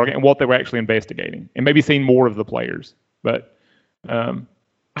focus on Watergate and what they were actually investigating, and maybe seen more of the players. But I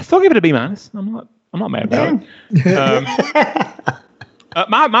still give it a B-. I'm not mad about it.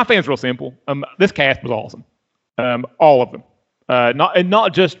 My fan's real simple. This cast was awesome, all of them.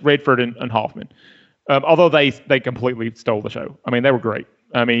 Not just Redford and Hoffman, although they completely stole the show. I mean, they were great.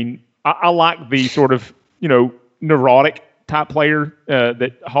 I mean, I like the sort of neurotic type player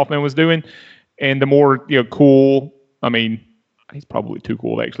that Hoffman was doing, and the more cool. I mean, he's probably too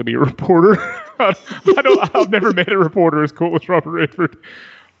cool to actually be a reporter. I've never met a reporter as cool as Robert Redford.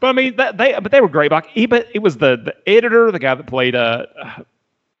 But I mean, they were great. But it was the editor, the guy that played. I'm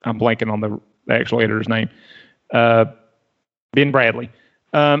blanking on the actual editor's name. Ben Bradley.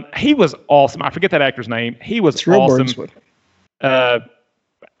 He was awesome. I forget that actor's name. He was awesome. I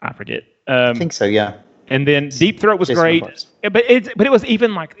forget. I think so, yeah. And then Deep Throat was great. But it was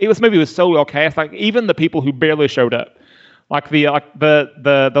even like movie was so well cast. Like even the people who barely showed up, like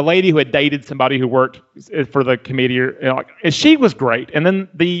the lady who had dated somebody who worked for the committee, and she was great. And then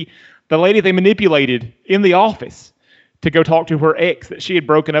the lady they manipulated in the office to go talk to her ex that she had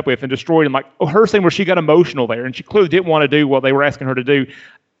broken up with and destroyed, and her scene where she got emotional there, and she clearly didn't want to do what they were asking her to do.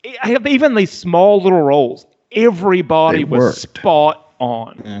 Even these small little roles, everybody was spot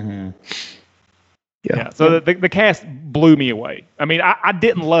on. Mm-hmm. Yeah. So the cast blew me away. I mean, I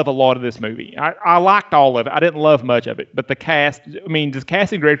didn't love a lot of this movie. I liked all of it. I didn't love much of it, but the cast. I mean, the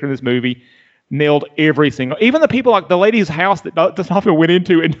casting director in this movie nailed every single. Even the people like the lady's house that Dustin Hoffman went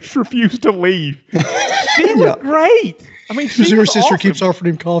into and just refused to leave. She was great. I mean, her sister keeps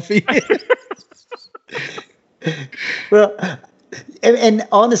offering him coffee. Well, and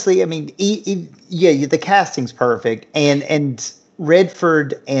honestly, I mean, the casting's perfect, and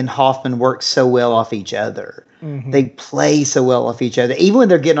Redford and Hoffman work so well off each other. Mm-hmm. They play so well off each other, even when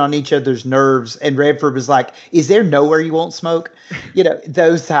they're getting on each other's nerves. And Redford was like, "Is there nowhere you won't smoke?"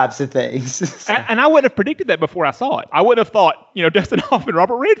 Those types of things. And I wouldn't have predicted that before I saw it. I wouldn't have thought, Dustin Hoffman,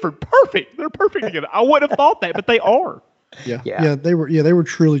 Robert Redford, perfect. They're perfect together. I wouldn't have thought that, but they are. Yeah, they were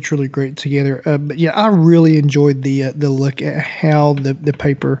truly, truly great together. But yeah, I really enjoyed the look at how the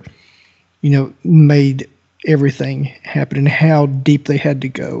paper, made everything happen and how deep they had to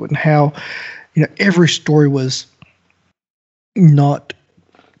go and how, every story was not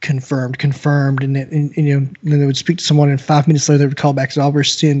confirmed, and then they would speak to someone, and 5 minutes later they would call back and say, I'll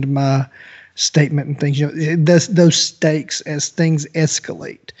rescind my statement and things. Those stakes as things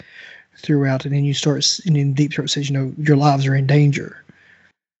escalate throughout, and then you start, and then Deep Throat says, your lives are in danger.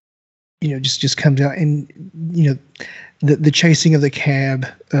 Just comes out, and the chasing of the cab,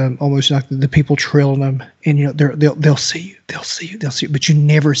 almost like the people trailing them, and they'll see you, but you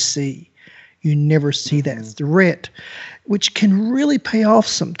never see that threat, which can really pay off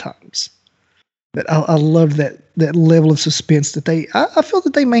sometimes. But I love that level of suspense that I felt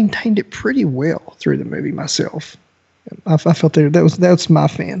that they maintained it pretty well through the movie myself. I felt that's my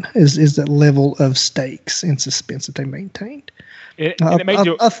fan is that level of stakes and suspense that they maintained.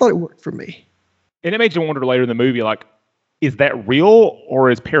 I thought it worked for me. And it made you wonder later in the movie, like, is that real or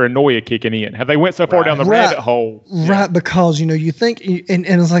is paranoia kicking in? Have they went so far down the rabbit hole? Right, because you think, and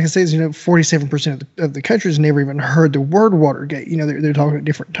it's like I said, 47% of the country has never even heard the word Watergate. They're talking at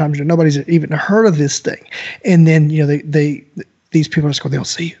different times. Nobody's even heard of this thing, and then these people just go, they'll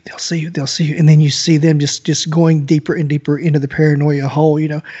see you, and then you see them just going deeper and deeper into the paranoia hole.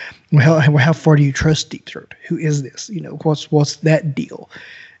 How far do you trust Deep Throat? Who is this? What's that deal?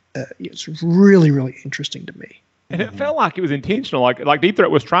 It's really, really interesting to me. And it felt like it was intentional. Like Deep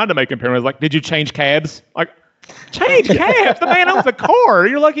Throat was trying to make comparisons. Like, did you change cabs? Like, change cabs? The man owns a car.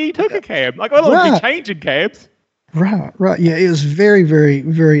 You're lucky he took a cab. Like, I don't be changing cabs. Right. Yeah, it was very, very,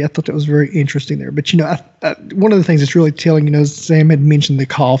 very. I thought that was very interesting there. But one of the things that's really telling, Sam had mentioned the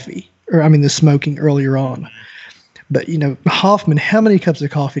coffee, the smoking earlier on. But Hoffman, how many cups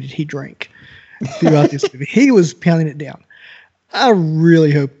of coffee did he drink throughout this movie? He was pounding it down. I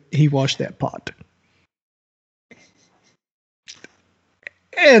really hope he washed that pot.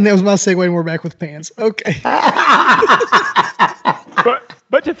 And that was my segue, and we're back with pans. Okay.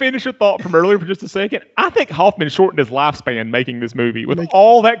 But to finish your thought from earlier for just a second, I think Hoffman shortened his lifespan making this movie with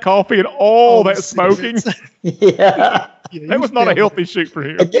all that coffee and all that smoking. Yeah. That was not a healthy shoot for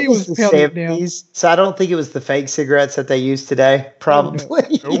him. It was the 70s, so I don't think it was the fake cigarettes that they use today.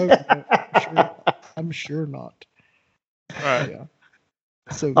 Probably. I'm sure not. Right. Yeah.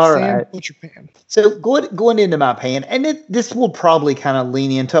 So, all Sam, right. what's your pan? So going into my pan, and this will probably kind of lean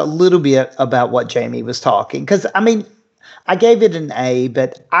into a little bit about what Jamie was talking, because I gave it an A,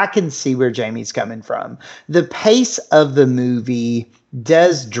 but I can see where Jamie's coming from. The pace of the movie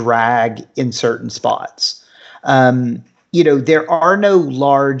does drag in certain spots. There are no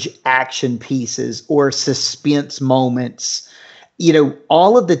large action pieces or suspense moments.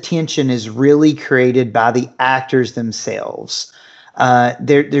 All of the tension is really created by the actors themselves.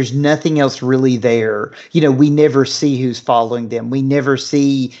 There's nothing else really there. We never see who's following them. We never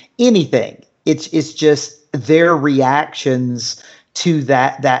see anything. It's just their reactions to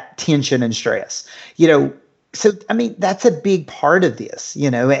that tension and stress. So that's a big part of this.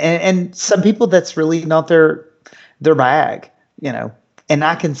 And some people that's really not their bag. And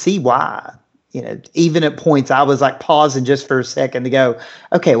I can see why. Even at points I was like pausing just for a second to go,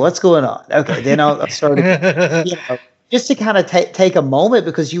 okay, what's going on? Okay, then I'll start again. Just to kind of take a moment,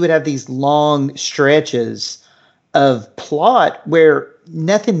 because you would have these long stretches of plot where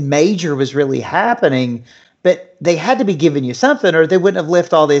nothing major was really happening, but they had to be giving you something, or they wouldn't have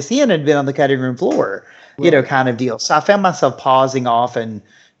left all this in and been on the cutting room floor, kind of deal. So I found myself pausing often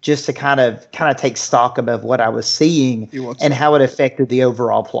just to kind of take stock of what I was seeing and how it affected the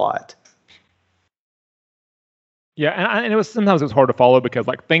overall plot. Yeah, and sometimes it was hard to follow, because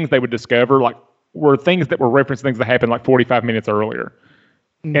like things they would discover were things that were referenced things that happened like 45 minutes earlier.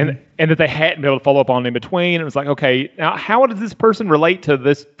 Mm-hmm. And that they hadn't been able to follow up on in between. It was like, okay, now how does this person relate to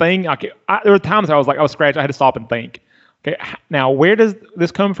this thing? There were times I was scratched. I had to stop and think. Okay, now where does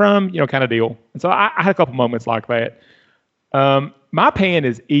this come from? Kind of deal. And so I had a couple moments like that. My pan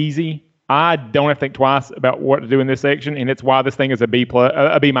is easy. I don't have to think twice about what to do in this section, and it's why this thing is a B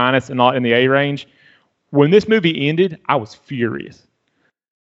minus and not in the A range. When this movie ended, I was furious,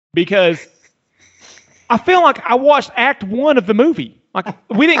 because I feel like I watched Act 1 of the movie. Like,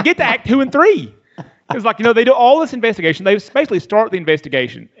 we didn't get to Act 2 and 3. It's like, they do all this investigation. They basically start the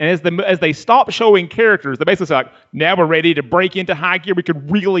investigation. And as they stop showing characters, they basically say, like, now we're ready to break into high gear. We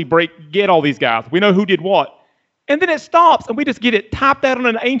could really get all these guys. We know who did what. And then it stops, and we just get it typed out on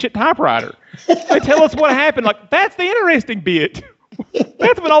an ancient typewriter. They tell us what happened. Like, that's the interesting bit.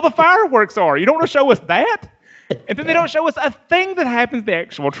 That's when all the fireworks are. You don't want to show us that? And then they don't show us a thing that happens in the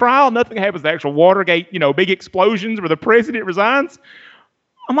actual trial. Nothing happens in the actual Watergate, big explosions where the president resigns.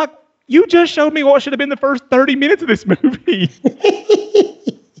 I'm like, you just showed me what should have been the first 30 minutes of this movie.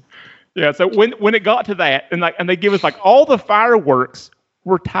 Yeah, so when it got to that, and they give us all the fireworks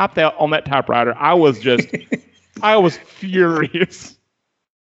were typed out on that typewriter, I was just I was furious.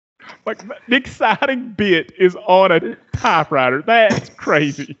 Like, the exciting bit is on a typewriter. That's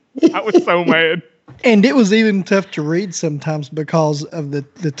crazy. I was so mad. And it was even tough to read sometimes because of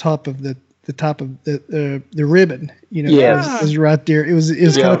the top of the ribbon. You know, Yes. was right there. It was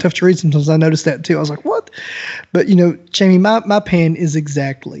kind of tough to read sometimes. I noticed that too. I was like, what? But you know, Jamie, my pen is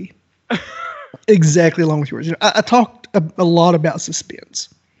exactly along with yours. You know, I talked a lot about suspense.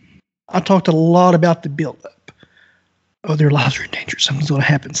 I talked a lot about the build-up. Oh, their lives are in danger. Something's going to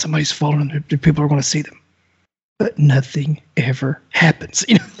happen. Somebody's falling. The people are going to see them. But nothing ever happens.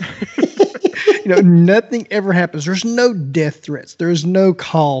 You know, nothing ever happens. There's no death threats. There's no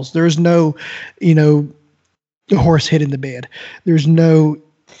calls. There's no, horse head in the bed. There's no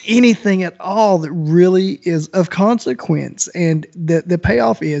anything at all that really is of consequence. And the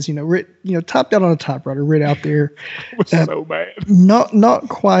payoff is, typed out on a typewriter, writ out there. I was so mad. Not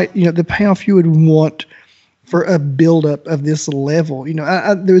quite, the payoff you would want for a buildup of this level.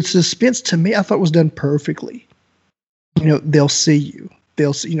 The suspense to me, I thought was done perfectly. They'll see you.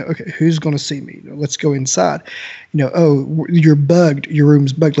 They'll see, okay, who's going to see me? Let's go inside. Oh, you're bugged. Your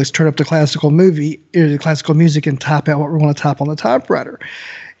room's bugged. Let's turn up the classical music and type out what we want to type on the typewriter.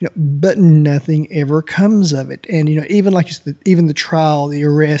 But nothing ever comes of it. And, even like you said, even the trial, the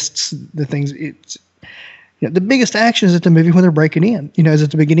arrests, the things, it's, the biggest action is at the movie when they're breaking in. Is at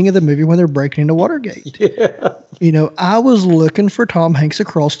the beginning of the movie when they're breaking into Watergate. Yeah. I was looking for Tom Hanks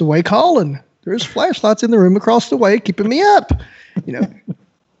across the way calling. There's flashlights in the room across the way keeping me up.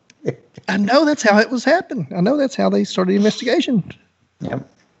 I know that's how it was happening. I know that's how they started the investigation. Yep.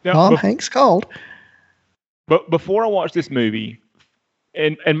 Tom Hanks called. But before I watched this movie,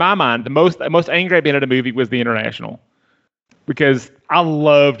 in my mind, the most angry I've been at a movie was The International. Because I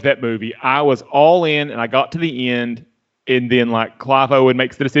loved that movie. I was all in, and I got to the end, and then like Clive Owen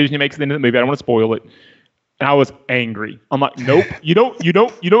makes the decision he makes at the end of the movie. I don't want to spoil it. And I was angry. I'm like, nope, you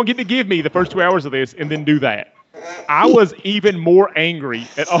don't get to give me the first 2 hours of this and then do that. I was even more angry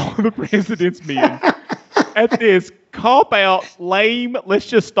at all the president's men at this cop out, lame, let's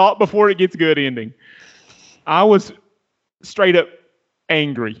just stop before it gets good ending. I was straight up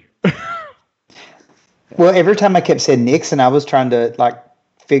angry. Well, every time I kept saying Nixon, I was trying to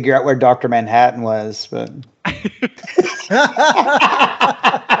figure out where Dr. Manhattan was, but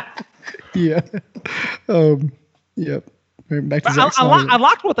yeah. Yep. Back to Zack I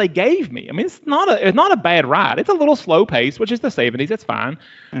liked what they gave me. I mean, it's not a bad ride. It's a little slow pace, which is the 70s. That's fine.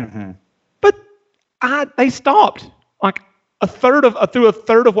 Mm-hmm. But they stopped like through a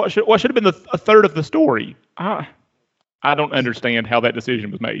third of what should have been a third of the story. I don't understand how that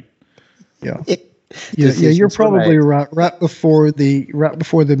decision was made. Yeah. You're probably right. Right before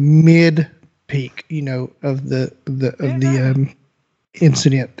the mid peak, of the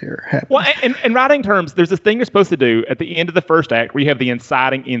incident there happened. Well, in writing terms, there's this thing you're supposed to do at the end of the first act where you have the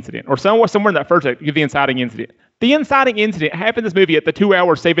inciting incident, or somewhere in that first act you have the inciting incident. The inciting incident happened in this movie at the 2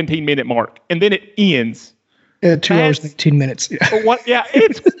 hour 17-minute mark, and then it ends at 2 hours and 18 minutes. Yeah. What? Yeah,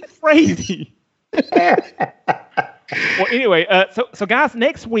 it's crazy. Well, anyway, so guys,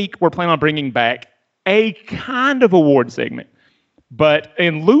 next week we're planning on bringing back a kind of award segment. But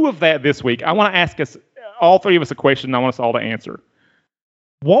in lieu of that this week, I want to ask us, all three of us, a question I want us all to answer.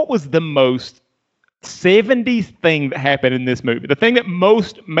 What was the most 70s thing that happened in this movie? The thing that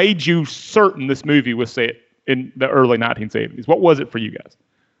most made you certain this movie was set in the early 1970s. What was it for you guys?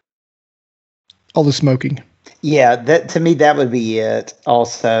 All the smoking. Yeah, to me, that would be it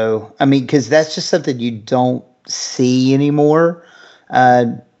also. I mean, because that's just something you don't see anymore.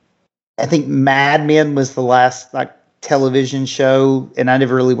 I think Mad Men was the last television show, and I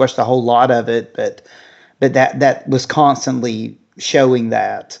never really watched a whole lot of it, but that was constantly showing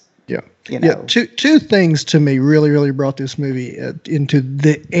that. Yeah. Two things to me really brought this movie into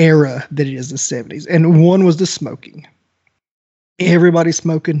the era that it is, the 70s. And one was the smoking. Everybody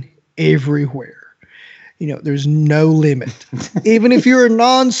smoking everywhere. There's no limit. Even if you're a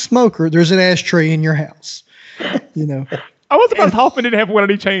non-smoker, there's an ashtray in your house. I was surprised Hoffman didn't have one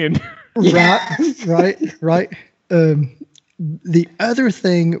in each hand. Right. The other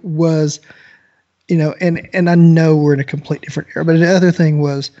thing was, and I know we're in a complete different era, but the other thing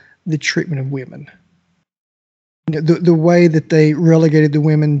was the treatment of women. The way that they relegated the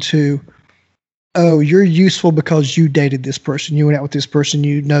women to, oh, you're useful because you dated this person, you went out with this person,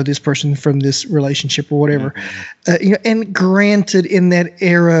 you know this person from this relationship or whatever. Mm-hmm. And granted, in that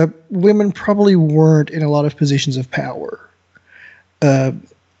era, women probably weren't in a lot of positions of power.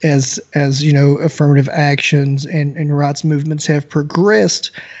 As affirmative actions and rights movements have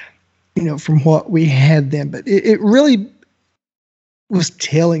progressed, from what we had then. But it really was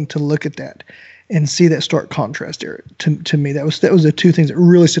telling to look at that and see that stark contrast there. To me, that was the two things that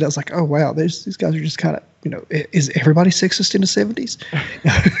really stood out. I was like, oh wow, these guys are just kind of, is everybody sexist in the 70s?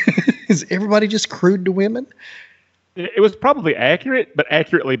 Is everybody just crude to women? It was probably accurate, but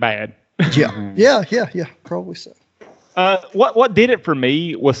accurately bad. Yeah, probably so. What did it for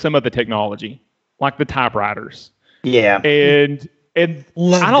me was some of the technology, like the typewriters. Yeah, and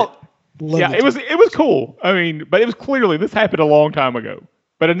Loved I don't. Loved It was cool. I mean, but it was clearly this happened a long time ago.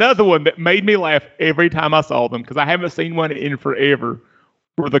 But another one that made me laugh every time I saw them, because I haven't seen one in forever,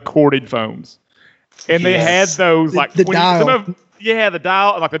 were the corded phones, and they had those like the dial. The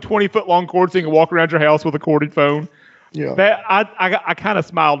dial, like the 20-foot long cord, so you can walk around your house with a corded phone. Yeah, that I kind of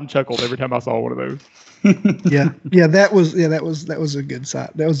smiled and chuckled every time I saw one of those. that was a good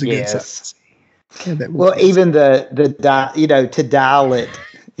sight. That was a good sight. Yeah, that was good. Even the to dial it,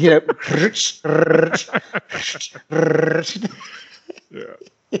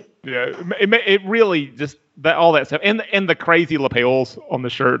 It really just all that stuff, and the crazy lapels on the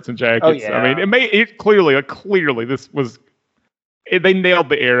shirts and jackets. Oh, yeah. I mean, it clearly this was. They nailed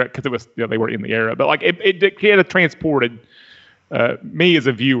the era because it was they were in the era, but like it kind of transported me as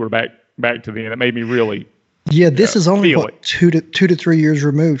a viewer back to the end. It made me really. Yeah, this is only feel it. 2 to 3 years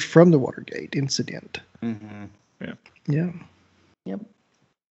removed from the Watergate incident. Mm-hmm. Yeah. Yep.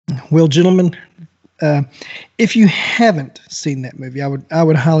 Well, gentlemen, if you haven't seen that movie, I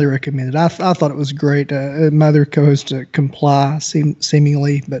would highly recommend it. I thought it was great. My other co-host comply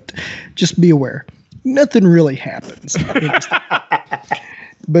seemingly, but just be aware, nothing really happens.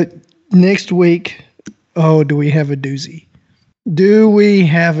 But next week, do we have a doozy?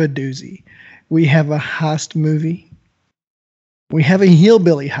 We have a heist movie. We have a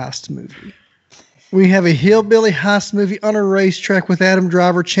hillbilly heist movie. We have a hillbilly heist movie on a racetrack with Adam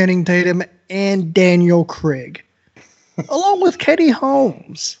Driver, Channing Tatum, and Daniel Craig, along with Katie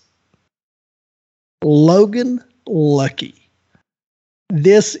Holmes. Logan Lucky.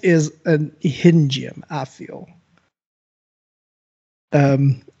 This is a hidden gem, I feel.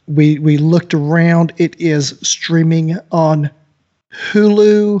 We looked around. It is streaming on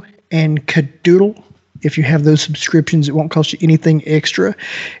Hulu and Kadoodle. If you have those subscriptions, it won't cost you anything extra.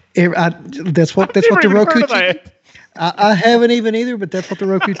 That's what the Roku TV. I haven't even either, but that's what the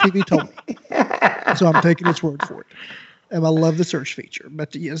Roku TV told me. So I'm taking its word for it. And I love the search feature.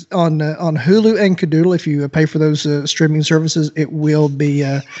 But yes, on Hulu and Kadoodle, if you pay for those streaming services, it will be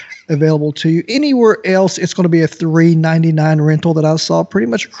available to you. Anywhere else, it's going to be a $3.99 rental that I saw pretty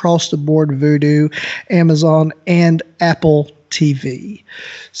much across the board: Vudu, Amazon, and Apple TV.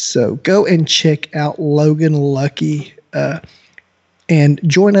 So go and check out Logan Lucky and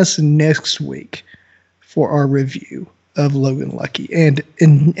join us next week for our review of Logan Lucky. And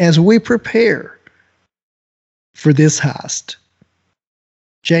as we prepare for this heist,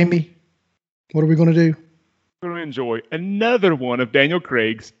 Jamie, what are we going to do? We're going to enjoy another one of Daniel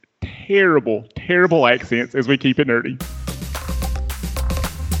Craig's terrible accents as we keep it nerdy.